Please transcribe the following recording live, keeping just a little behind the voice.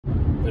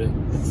it.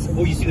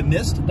 Oh, you see the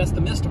mist? That's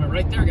the mist of it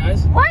right there,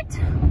 guys. What?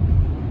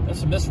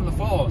 That's the mist from the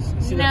falls.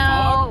 You see No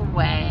that fog?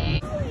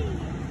 way.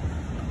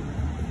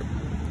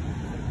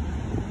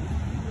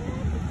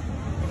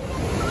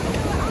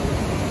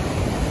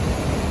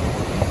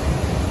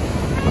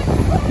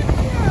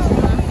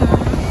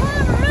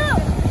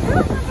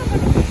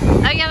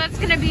 Oh yeah, that's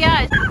gonna be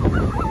us.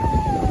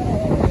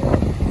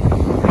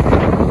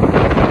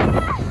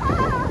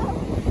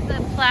 The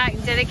plaque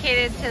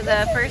dedicated to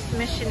the first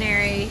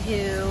missionary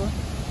who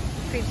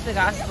preached the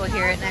gospel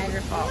here at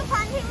Niagara Falls.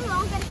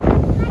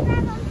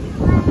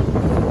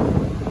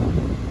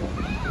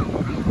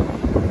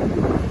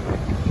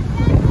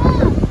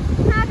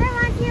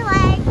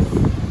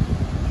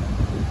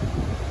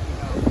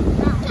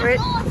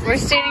 We're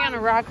standing on a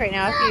rock right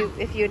now.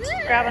 If you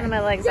grab onto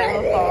my legs, I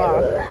will fall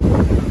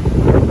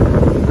off.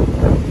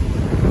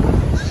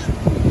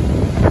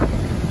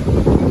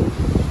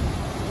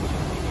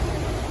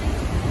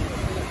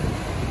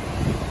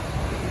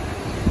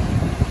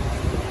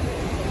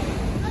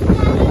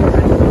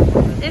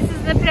 This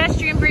is the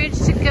pedestrian bridge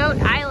to Goat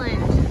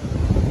Island.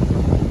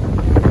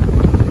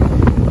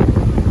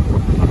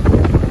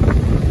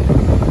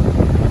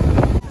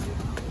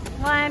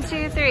 One,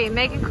 two, three.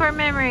 Making core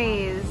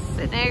memories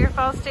at Niagara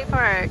Falls State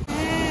Park.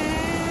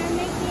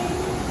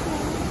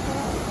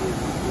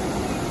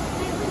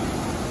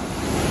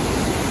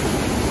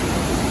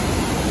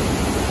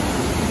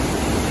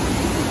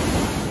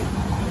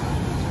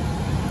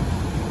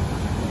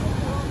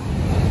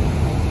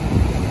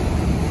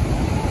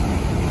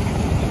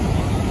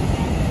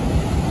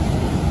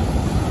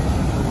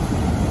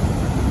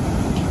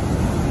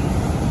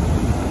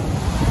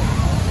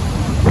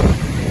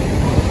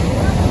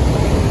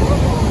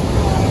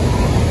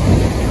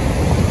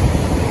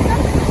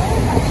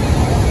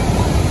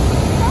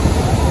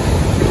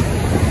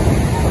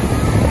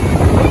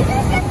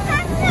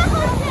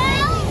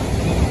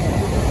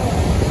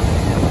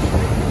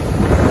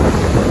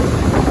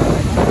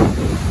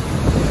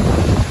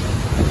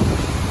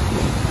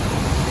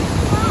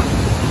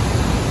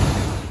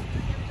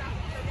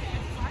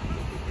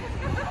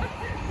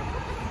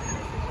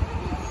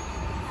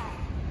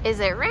 Is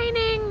it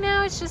raining?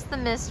 No, it's just the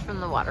mist from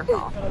the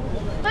waterfall.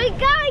 We're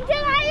going to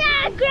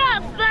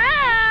Niagara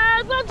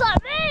Falls! What's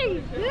up,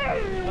 me?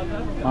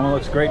 Mama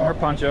looks great in her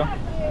poncho.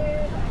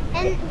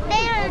 And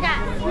there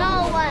got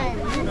small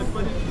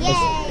ones.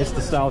 Yay! It's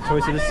the style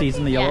choice of the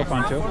season, the yellow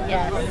poncho.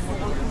 Yes.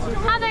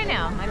 How'd I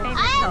know? My favorite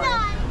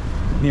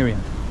color.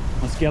 Miriam,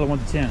 on a scale of 1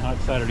 to 10, how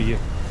excited are you?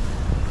 2,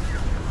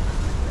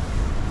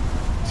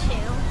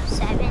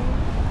 7.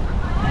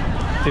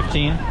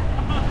 15?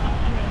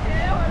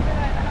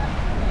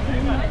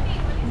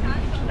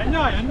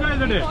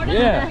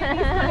 Yeah.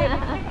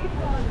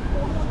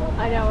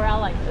 I know, we're all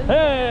like,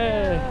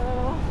 Hey!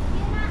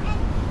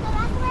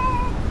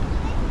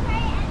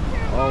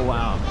 Oh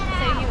wow.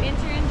 so you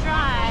enter in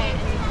dry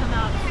and you come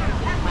out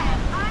soaking wet.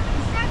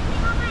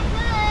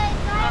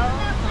 Oh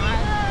my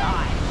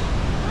gosh.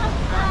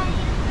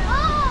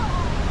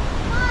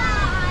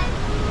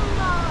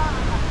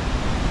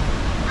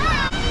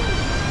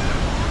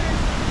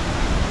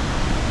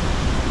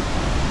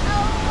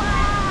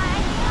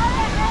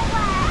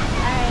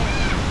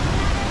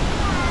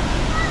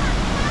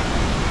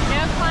 No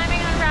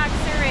climbing on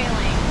rocks or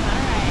railings.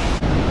 All right.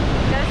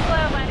 Go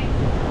slow, buddy.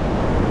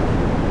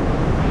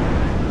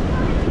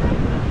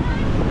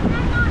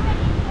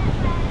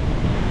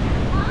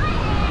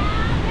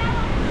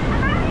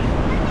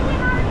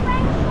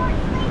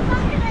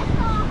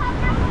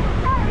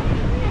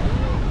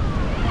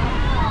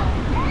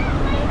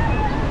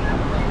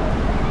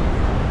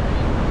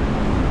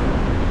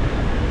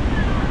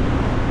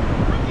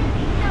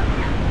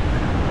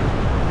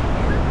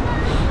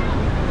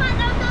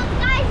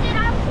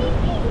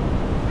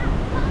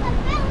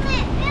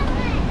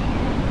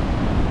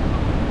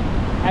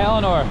 Hey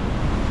Eleanor,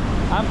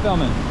 I'm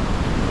filming.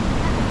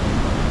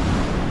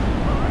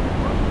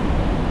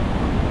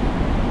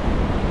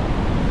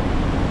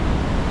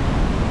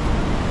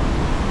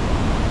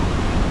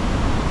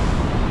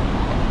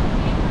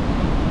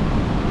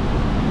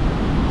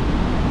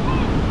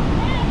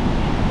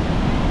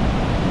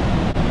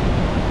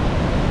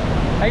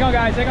 Hang on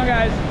guys, hang on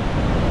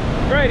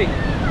guys. Brady.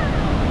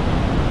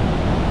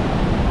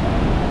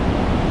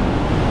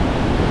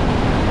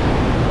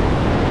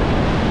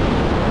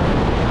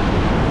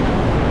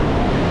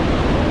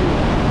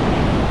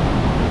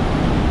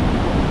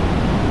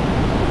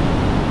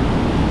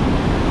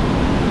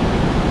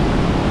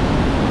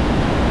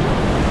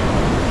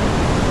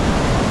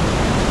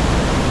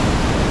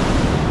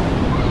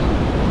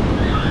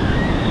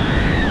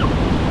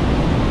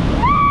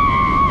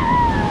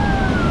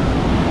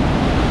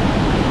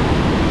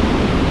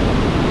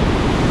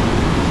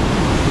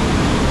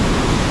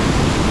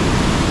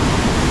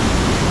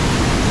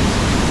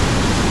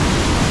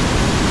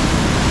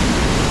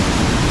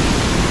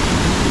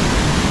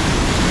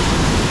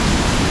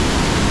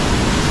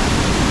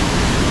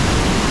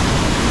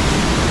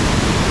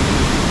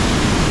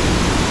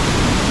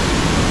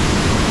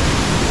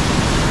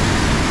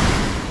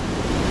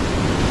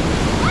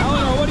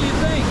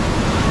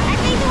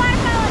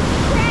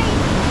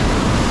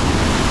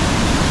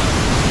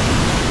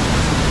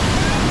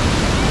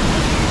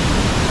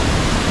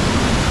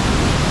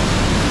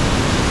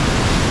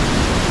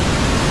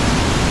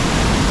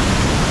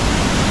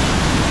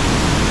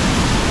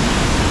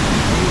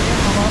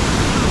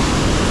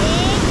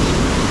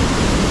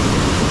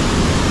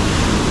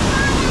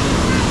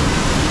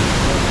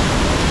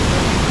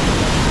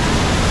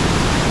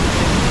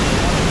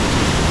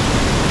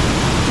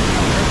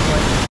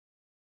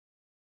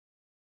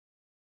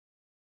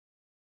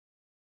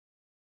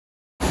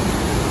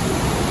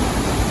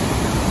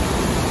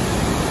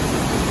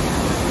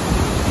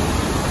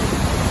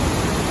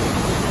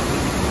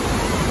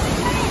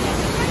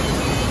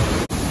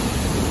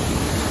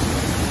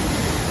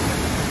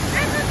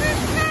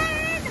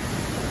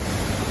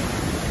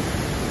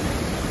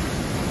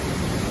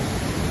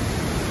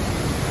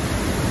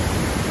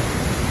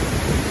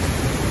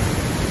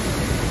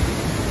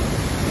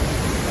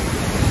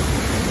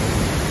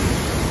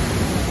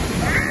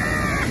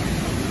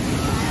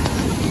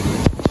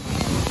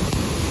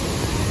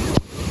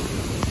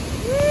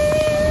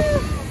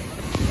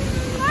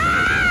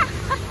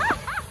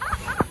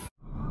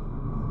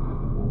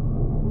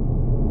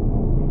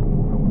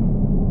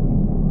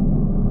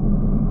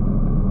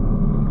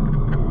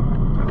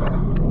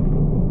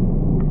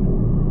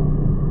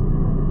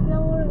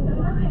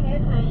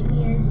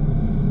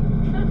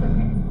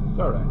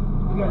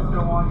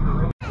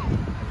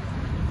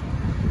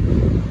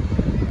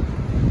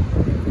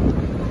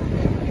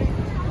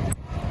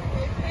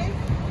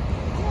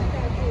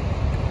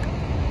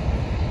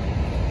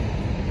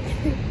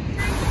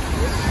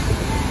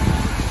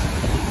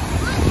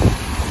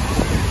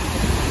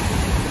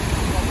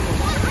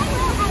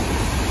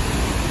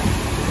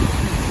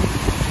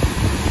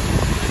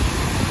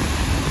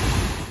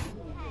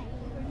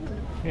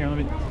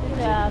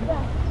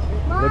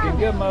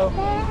 good, Mo.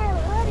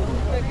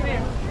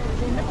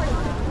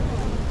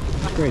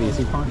 Grady, is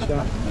he ponched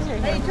out?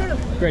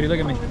 Grady, look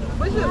at me.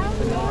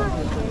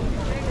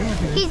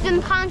 He's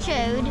been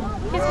ponchoed.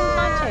 He's in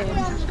poncho.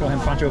 Let's go ahead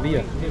and poncho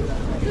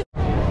Villa.